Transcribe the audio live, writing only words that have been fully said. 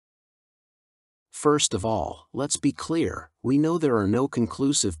First of all, let's be clear, we know there are no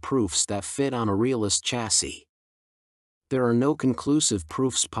conclusive proofs that fit on a realist chassis. There are no conclusive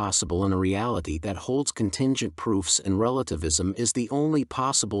proofs possible in a reality that holds contingent proofs, and relativism is the only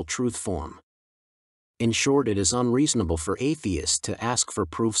possible truth form. In short, it is unreasonable for atheists to ask for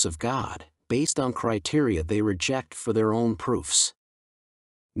proofs of God, based on criteria they reject for their own proofs.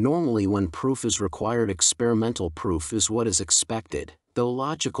 Normally, when proof is required, experimental proof is what is expected, though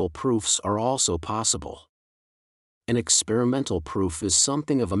logical proofs are also possible. An experimental proof is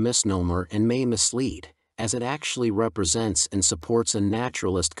something of a misnomer and may mislead, as it actually represents and supports a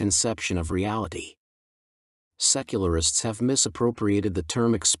naturalist conception of reality. Secularists have misappropriated the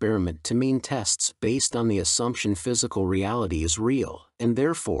term experiment to mean tests based on the assumption physical reality is real, and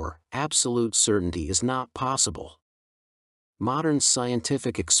therefore, absolute certainty is not possible. Modern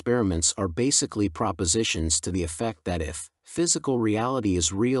scientific experiments are basically propositions to the effect that if physical reality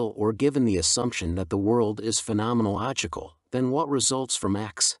is real, or given the assumption that the world is phenomenological, then what results from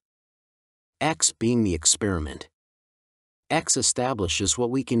X? X being the experiment. X establishes what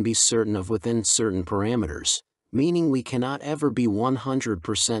we can be certain of within certain parameters, meaning we cannot ever be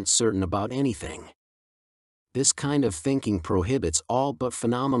 100% certain about anything. This kind of thinking prohibits all but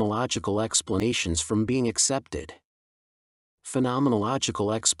phenomenological explanations from being accepted.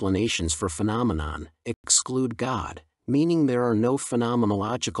 Phenomenological explanations for phenomenon exclude God, meaning there are no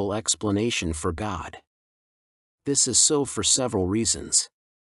phenomenological explanation for God. This is so for several reasons.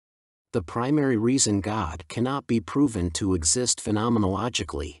 The primary reason God cannot be proven to exist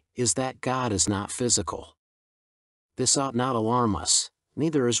phenomenologically is that God is not physical. This ought not alarm us,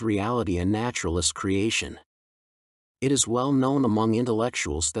 neither is reality a naturalist creation. It is well known among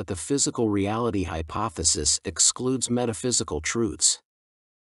intellectuals that the physical reality hypothesis excludes metaphysical truths.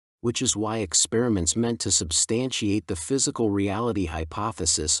 Which is why experiments meant to substantiate the physical reality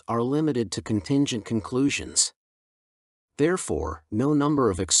hypothesis are limited to contingent conclusions. Therefore, no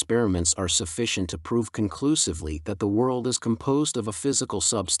number of experiments are sufficient to prove conclusively that the world is composed of a physical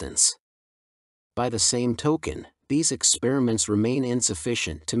substance. By the same token, these experiments remain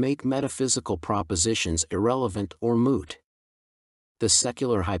insufficient to make metaphysical propositions irrelevant or moot. The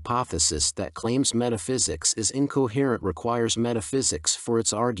secular hypothesis that claims metaphysics is incoherent requires metaphysics for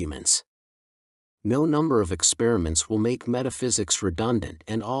its arguments. No number of experiments will make metaphysics redundant,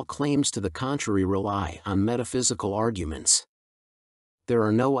 and all claims to the contrary rely on metaphysical arguments. There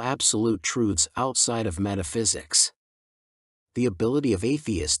are no absolute truths outside of metaphysics. The ability of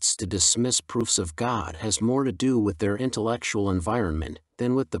atheists to dismiss proofs of God has more to do with their intellectual environment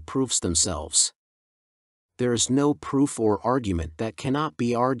than with the proofs themselves. There is no proof or argument that cannot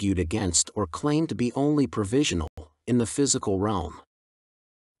be argued against or claimed to be only provisional in the physical realm.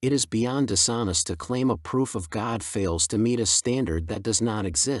 It is beyond dishonest to claim a proof of God fails to meet a standard that does not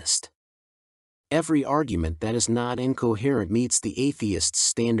exist. Every argument that is not incoherent meets the atheist's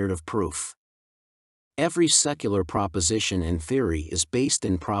standard of proof. Every secular proposition and theory is based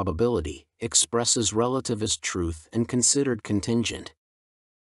in probability, expresses relativist truth, and considered contingent.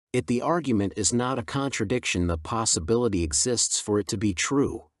 If the argument is not a contradiction, the possibility exists for it to be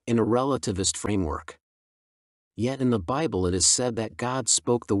true, in a relativist framework. Yet in the Bible it is said that God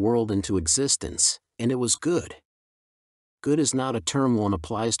spoke the world into existence, and it was good. Good is not a term one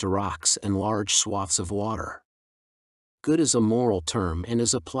applies to rocks and large swaths of water. Good is a moral term and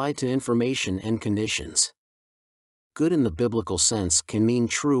is applied to information and conditions. Good in the biblical sense can mean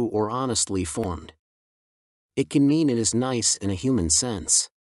true or honestly formed. It can mean it is nice in a human sense.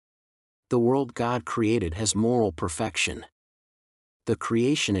 The world God created has moral perfection. The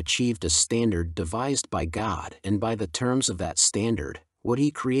creation achieved a standard devised by God, and by the terms of that standard, what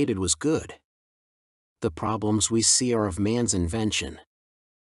He created was good. The problems we see are of man's invention.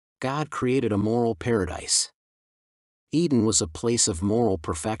 God created a moral paradise. Eden was a place of moral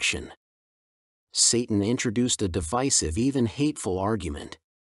perfection. Satan introduced a divisive, even hateful argument.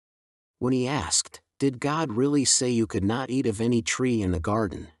 When he asked, "Did God really say you could not eat of any tree in the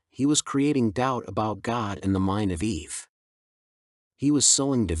garden?" he was creating doubt about God in the mind of Eve. He was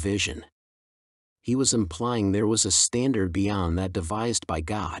sowing division. He was implying there was a standard beyond that devised by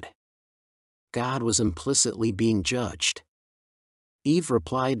God. God was implicitly being judged. Eve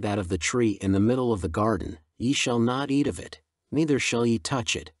replied that of the tree in the middle of the garden, "Ye shall not eat of it, neither shall ye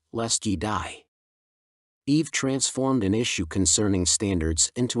touch it, lest ye die." Eve transformed an issue concerning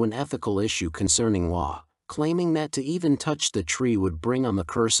standards into an ethical issue concerning law, claiming that to even touch the tree would bring on the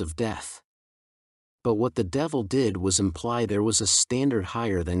curse of death. But what the devil did was imply there was a standard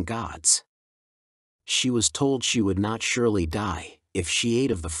higher than God's. She was told she would not surely die if she ate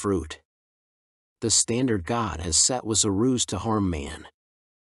of the fruit. The standard God has set was a ruse to harm man.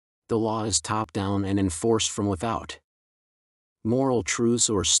 The law is top-down and enforced from without. Moral truths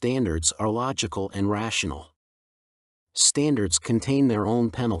or standards are logical and rational. Standards contain their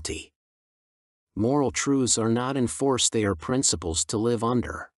own penalty. Moral truths are not enforced, they are principles to live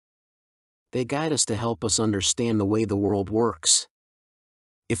under. They guide us to help us understand the way the world works.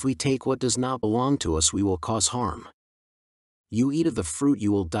 If we take what does not belong to us, we will cause harm. You eat of the fruit,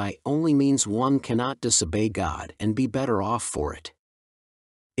 you will die only means one cannot disobey God and be better off for it.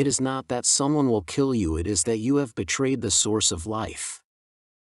 It is not that someone will kill you, it is that you have betrayed the source of life.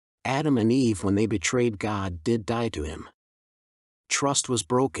 Adam and Eve, when they betrayed God, did die to him. Trust was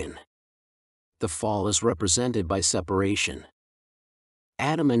broken. The fall is represented by separation.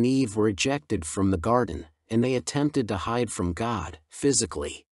 Adam and Eve were ejected from the garden, and they attempted to hide from God,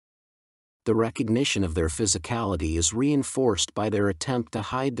 physically. The recognition of their physicality is reinforced by their attempt to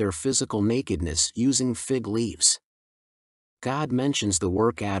hide their physical nakedness using fig leaves. God mentions the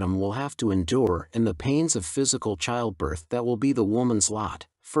work Adam will have to endure and the pains of physical childbirth that will be the woman's lot,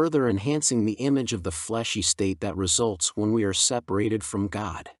 further enhancing the image of the fleshy state that results when we are separated from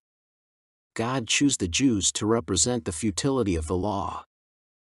God. God chose the Jews to represent the futility of the law.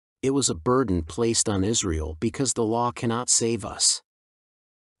 It was a burden placed on Israel because the law cannot save us.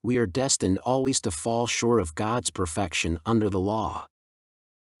 We are destined always to fall short of God's perfection under the law.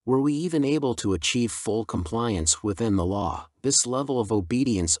 Were we even able to achieve full compliance within the law, this level of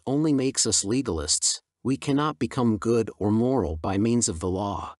obedience only makes us legalists. We cannot become good or moral by means of the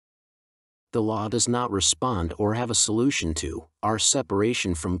law. The law does not respond or have a solution to our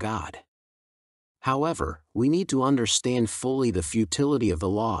separation from God. However, we need to understand fully the futility of the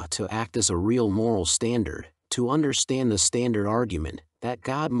law to act as a real moral standard, to understand the standard argument that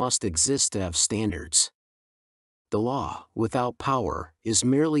God must exist to have standards. The law, without power, is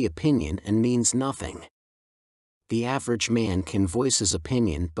merely opinion and means nothing. The average man can voice his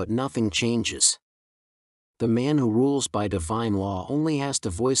opinion, but nothing changes. The man who rules by divine law only has to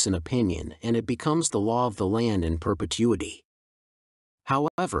voice an opinion, and it becomes the law of the land in perpetuity.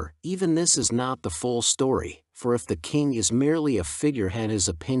 However, even this is not the full story, for if the king is merely a figurehead, his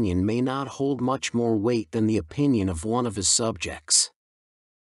opinion may not hold much more weight than the opinion of one of his subjects.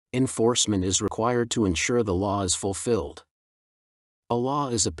 Enforcement is required to ensure the law is fulfilled. A law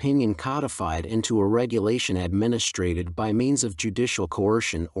is opinion codified into a regulation administrated by means of judicial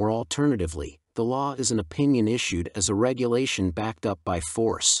coercion, or alternatively, the law is an opinion issued as a regulation backed up by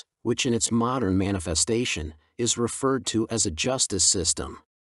force, which in its modern manifestation is referred to as a justice system.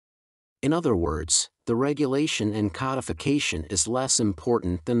 In other words, the regulation and codification is less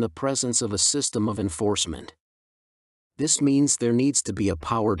important than the presence of a system of enforcement. This means there needs to be a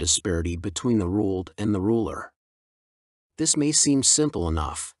power disparity between the ruled and the ruler. This may seem simple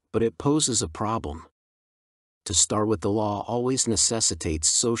enough, but it poses a problem. To start with, the law always necessitates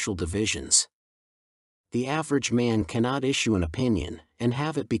social divisions. The average man cannot issue an opinion and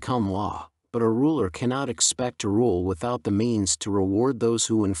have it become law, but a ruler cannot expect to rule without the means to reward those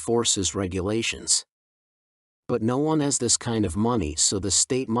who enforce his regulations. But no one has this kind of money, so the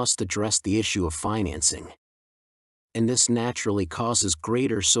state must address the issue of financing. And this naturally causes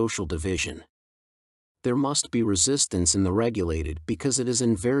greater social division. There must be resistance in the regulated because it is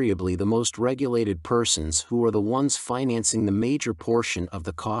invariably the most regulated persons who are the ones financing the major portion of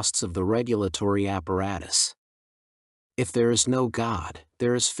the costs of the regulatory apparatus. If there is no God,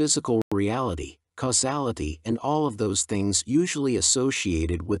 there is physical reality, causality, and all of those things usually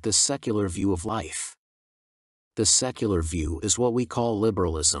associated with the secular view of life. The secular view is what we call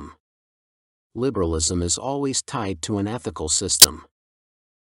liberalism. Liberalism is always tied to an ethical system.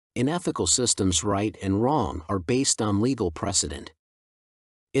 In ethical systems, right and wrong are based on legal precedent.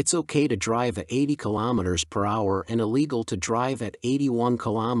 It's okay to drive at 80 kilometers per hour and illegal to drive at 81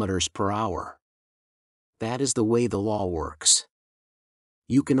 kilometers per hour. That is the way the law works.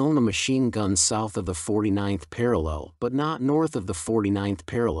 You can own a machine gun south of the 49th parallel but not north of the 49th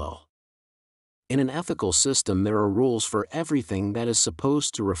parallel. In an ethical system, there are rules for everything that is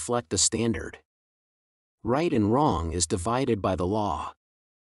supposed to reflect the standard. Right and wrong is divided by the law.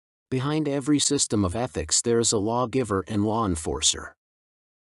 Behind every system of ethics there is a lawgiver and law enforcer.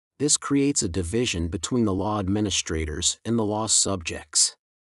 This creates a division between the law administrators and the law subjects.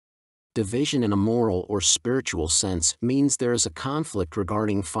 Division in a moral or spiritual sense means there is a conflict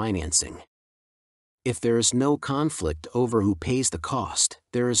regarding financing. If there is no conflict over who pays the cost,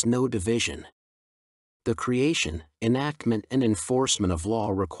 there is no division. The creation, enactment, and enforcement of law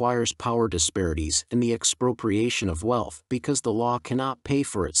requires power disparities and the expropriation of wealth because the law cannot pay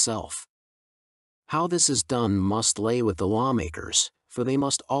for itself. How this is done must lay with the lawmakers, for they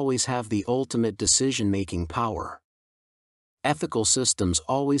must always have the ultimate decision-making power. Ethical systems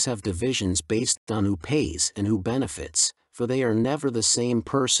always have divisions based on who pays and who benefits, for they are never the same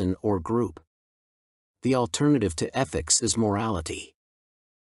person or group. The alternative to ethics is morality.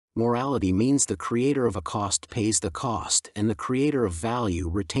 Morality means the creator of a cost pays the cost and the creator of value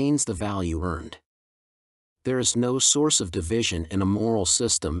retains the value earned. There is no source of division in a moral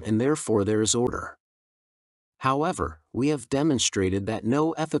system and therefore there is order. However, we have demonstrated that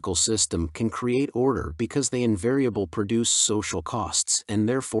no ethical system can create order because they invariably produce social costs and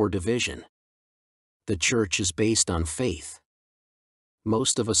therefore division. The church is based on faith.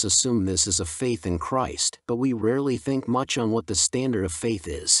 Most of us assume this is a faith in Christ, but we rarely think much on what the standard of faith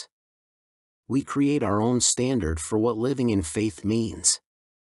is. We create our own standard for what living in faith means.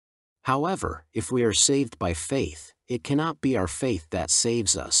 However, if we are saved by faith, it cannot be our faith that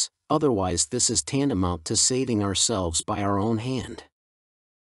saves us, otherwise this is tantamount to saving ourselves by our own hand.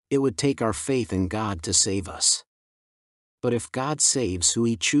 It would take our faith in God to save us. But if God saves who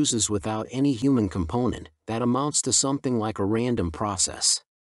He chooses without any human component, that amounts to something like a random process.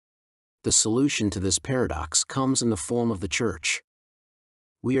 The solution to this paradox comes in the form of the church.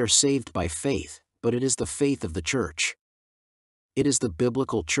 We are saved by faith, but it is the faith of the church. It is the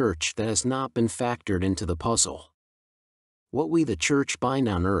biblical church that has not been factored into the puzzle. What we the church bind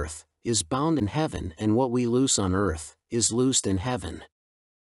on earth, is bound in heaven, and what we loose on earth, is loosed in heaven.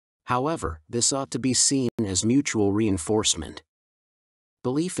 However, this ought to be seen as mutual reinforcement.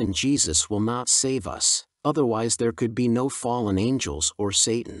 Belief in Jesus will not save us, otherwise there could be no fallen angels or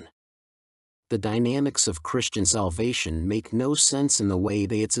Satan. The dynamics of Christian salvation make no sense in the way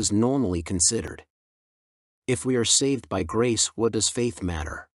that it is normally considered. If we are saved by grace, what does faith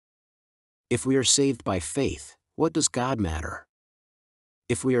matter? If we are saved by faith, what does God matter?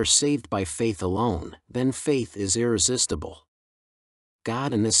 If we are saved by faith alone, then faith is irresistible.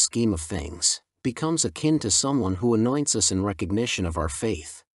 God in this scheme of things becomes akin to someone who anoints us in recognition of our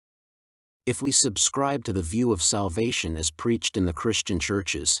faith. If we subscribe to the view of salvation as preached in the Christian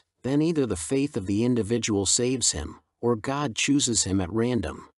churches, then either the faith of the individual saves him, or God chooses him at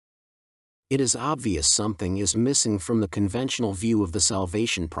random. It is obvious something is missing from the conventional view of the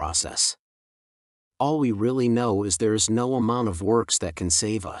salvation process. All we really know is there is no amount of works that can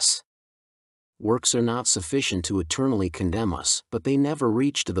save us. Works are not sufficient to eternally condemn us, but they never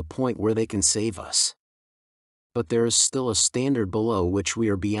reach to the point where they can save us. But there is still a standard below which we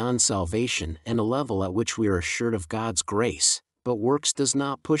are beyond salvation and a level at which we are assured of God's grace, but works does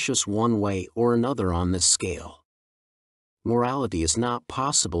not push us one way or another on this scale. Morality is not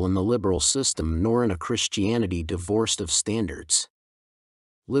possible in the liberal system nor in a Christianity divorced of standards.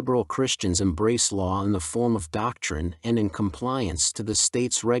 Liberal Christians embrace law in the form of doctrine and in compliance to the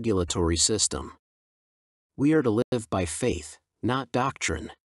state's regulatory system. We are to live by faith, not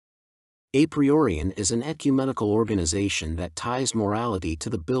doctrine. A Priorian is an ecumenical organization that ties morality to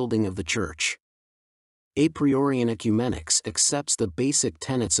the building of the church. A Priorian ecumenics accepts the basic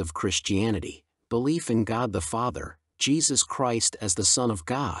tenets of Christianity: belief in God the Father, Jesus Christ as the Son of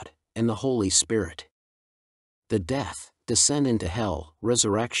God, and the Holy Spirit. The death, descent into hell,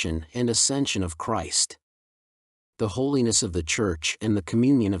 resurrection and ascension of Christ. The holiness of the Church and the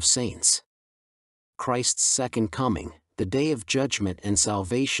communion of saints. Christ's second coming, the day of judgment and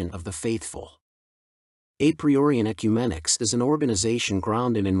salvation of the faithful. A Priorian ecumenics is an organization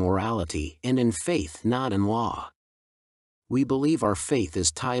grounded in morality and in faith, not in law. We believe our faith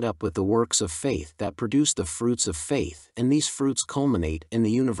is tied up with the works of faith that produce the fruits of faith, and these fruits culminate in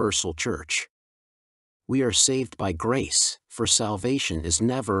the universal church. We are saved by grace, for salvation is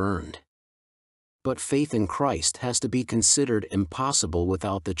never earned. But faith in Christ has to be considered impossible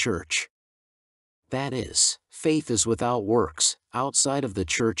without the church. That is, faith is without works, outside of the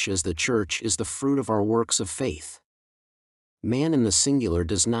church, as the church is the fruit of our works of faith. Man in the singular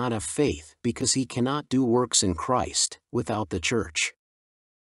does not have faith because he cannot do works in Christ without the church.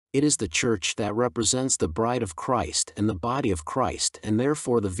 It is the church that represents the bride of Christ and the body of Christ, and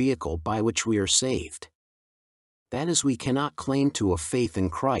therefore the vehicle by which we are saved. That is, we cannot claim to a faith in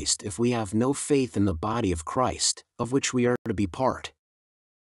Christ if we have no faith in the body of Christ, of which we are to be part.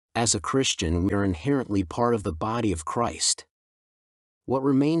 As a Christian, we are inherently part of the body of Christ. What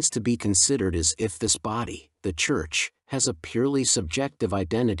remains to be considered is if this body, the church, has a purely subjective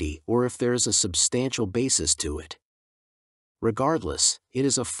identity or if there is a substantial basis to it. Regardless, it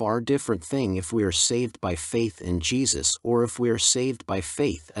is a far different thing if we are saved by faith in Jesus or if we are saved by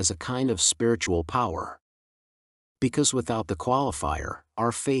faith as a kind of spiritual power. Because without the qualifier,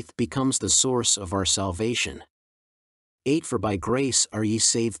 our faith becomes the source of our salvation. 8 For by grace are ye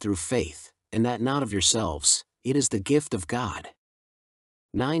saved through faith, and that not of yourselves, it is the gift of God.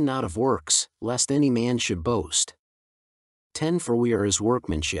 9 Not of works, lest any man should boast. 10 For we are his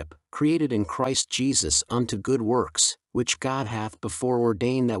workmanship, created in Christ Jesus unto good works, which God hath before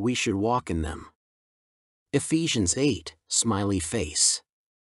ordained that we should walk in them. Ephesians 8, smiley face.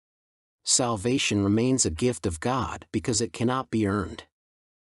 Salvation remains a gift of God because it cannot be earned.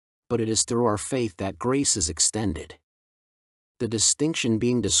 But it is through our faith that grace is extended. The distinction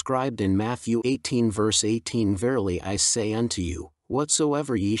being described in Matthew 18 verse 18 Verily I say unto you,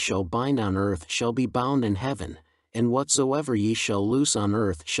 whatsoever ye shall bind on earth shall be bound in heaven, and whatsoever ye shall loose on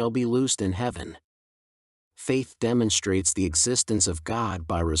earth shall be loosed in heaven. Faith demonstrates the existence of God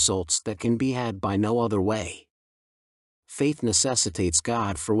by results that can be had by no other way. Faith necessitates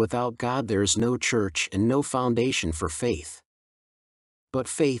God, for without God there is no church and no foundation for faith. But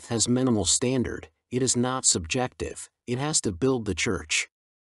faith has minimal standard, it is not subjective, it has to build the church.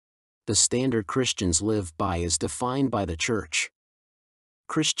 The standard Christians live by is defined by the church.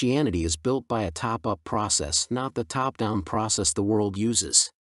 Christianity is built by a top-up process, not the top-down process the world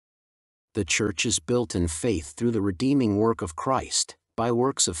uses. The church is built in faith through the redeeming work of Christ, by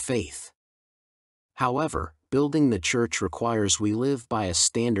works of faith. However, building the church requires we live by a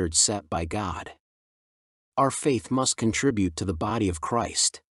standard set by God. Our faith must contribute to the body of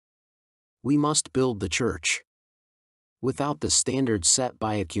Christ. We must build the church. Without the standard set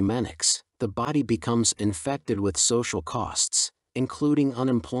by ecumenics, the body becomes infected with social costs, including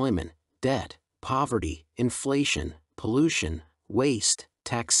unemployment, debt, poverty, inflation, pollution, waste,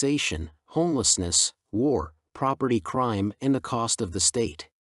 taxation, homelessness, war, property crime, and the cost of the state.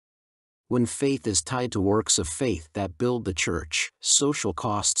 When faith is tied to works of faith that build the church, social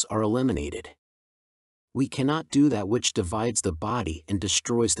costs are eliminated. We cannot do that which divides the body and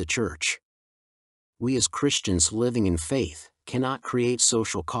destroys the church. We as Christians living in faith cannot create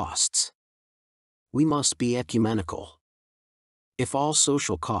social costs. We must be ecumenical. If all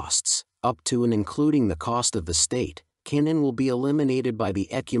social costs, up to and including the cost of the state, can and will be eliminated by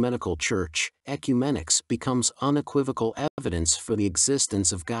the ecumenical church, ecumenics becomes unequivocal evidence for the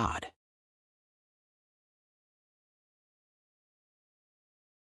existence of God.